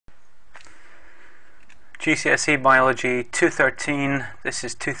GCSE Biology 213, this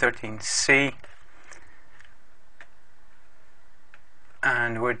is 213C,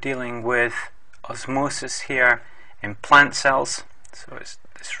 and we're dealing with osmosis here in plant cells. So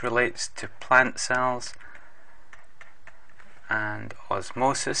this relates to plant cells and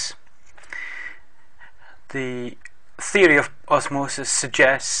osmosis. The theory of osmosis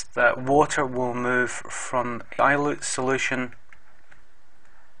suggests that water will move from a dilute solution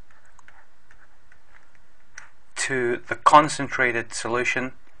to the concentrated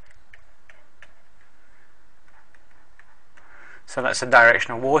solution. So that's the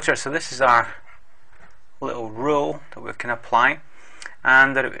direction of water. So this is our little rule that we can apply,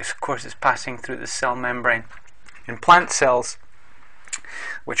 and that of course is passing through the cell membrane. In plant cells,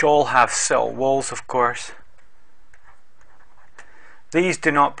 which all have cell walls, of course, these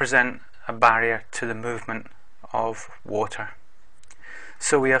do not present a barrier to the movement of water.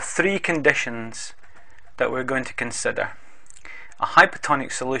 So we have three conditions that we're going to consider. A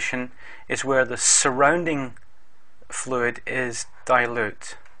hypertonic solution is where the surrounding fluid is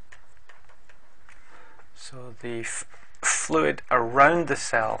dilute. So the fluid around the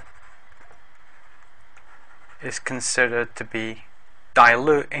cell is considered to be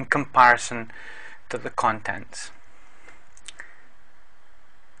dilute in comparison to the contents.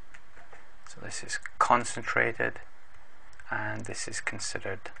 So this is concentrated and this is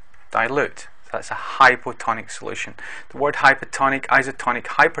considered dilute. So that's a hypotonic solution. The word hypotonic, isotonic,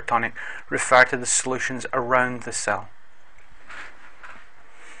 hypertonic refer to the solutions around the cell.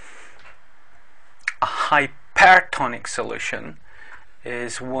 A hypertonic solution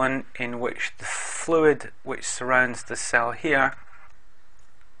is one in which the fluid which surrounds the cell here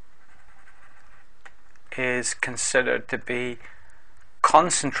is considered to be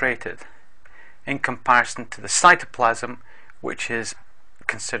concentrated in comparison to the cytoplasm, which is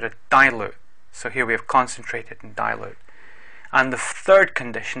considered dilute. So here we have concentrated and dilute. And the third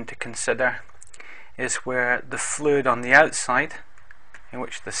condition to consider is where the fluid on the outside, in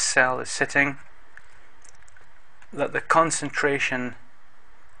which the cell is sitting, that the concentration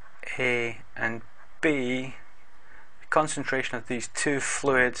A and B, the concentration of these two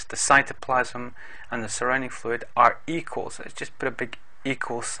fluids, the cytoplasm and the surrounding fluid, are equal. So let's just put a big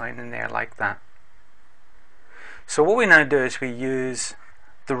equal sign in there like that. So what we now do is we use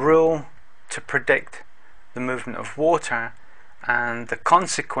the rule to predict the movement of water and the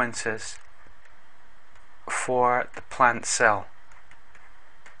consequences for the plant cell.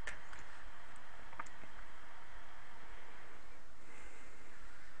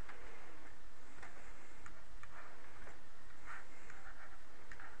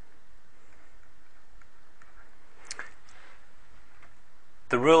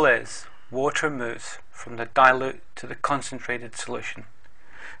 The rule is water moves from the dilute to the concentrated solution.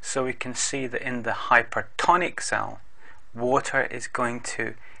 So we can see that in the hypertonic cell, water is going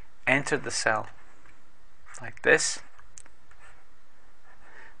to enter the cell like this.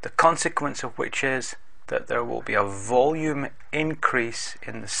 The consequence of which is that there will be a volume increase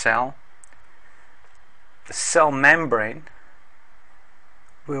in the cell. The cell membrane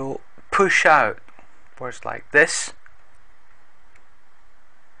will push out words like this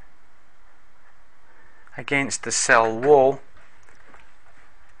against the cell wall,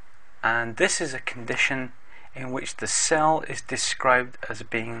 and this is a condition in which the cell is described as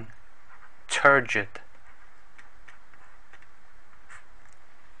being turgid.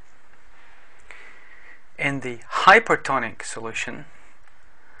 In the hypertonic solution,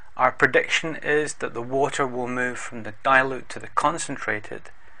 our prediction is that the water will move from the dilute to the concentrated,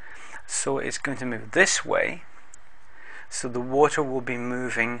 so it's going to move this way. So the water will be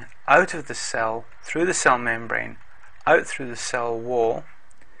moving out of the cell, through the cell membrane, out through the cell wall,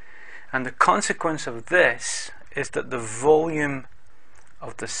 and the consequence of this is that the volume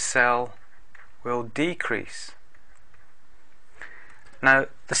of the cell will decrease. Now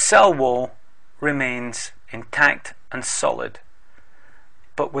the cell wall remains intact and solid,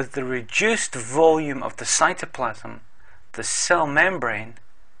 but with the reduced volume of the cytoplasm, the cell membrane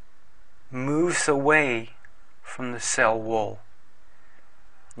moves away from the cell wall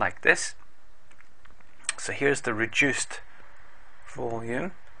like this. So here's the reduced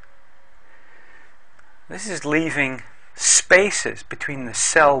volume. This is leaving spaces between the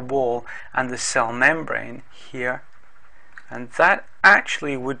cell wall and the cell membrane here, and that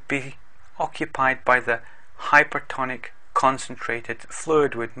actually would be occupied by the hypertonic concentrated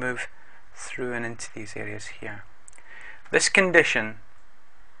fluid, would move through and into these areas here. This condition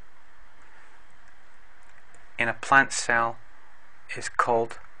in a plant cell is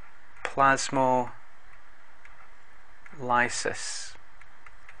called plasmolysis,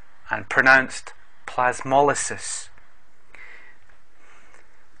 and pronounced plasmolysis.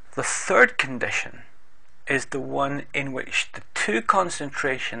 The third condition is the one in which the two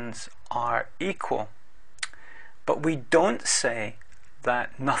concentrations are equal, but we don't say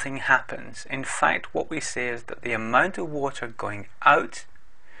that nothing happens. In fact, what we say is that the amount of water going out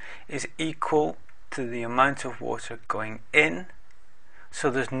is equal to the amount of water going in, so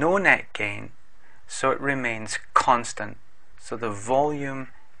there's no net gain, so it remains constant. So the volume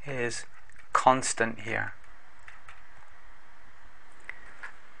is constant here.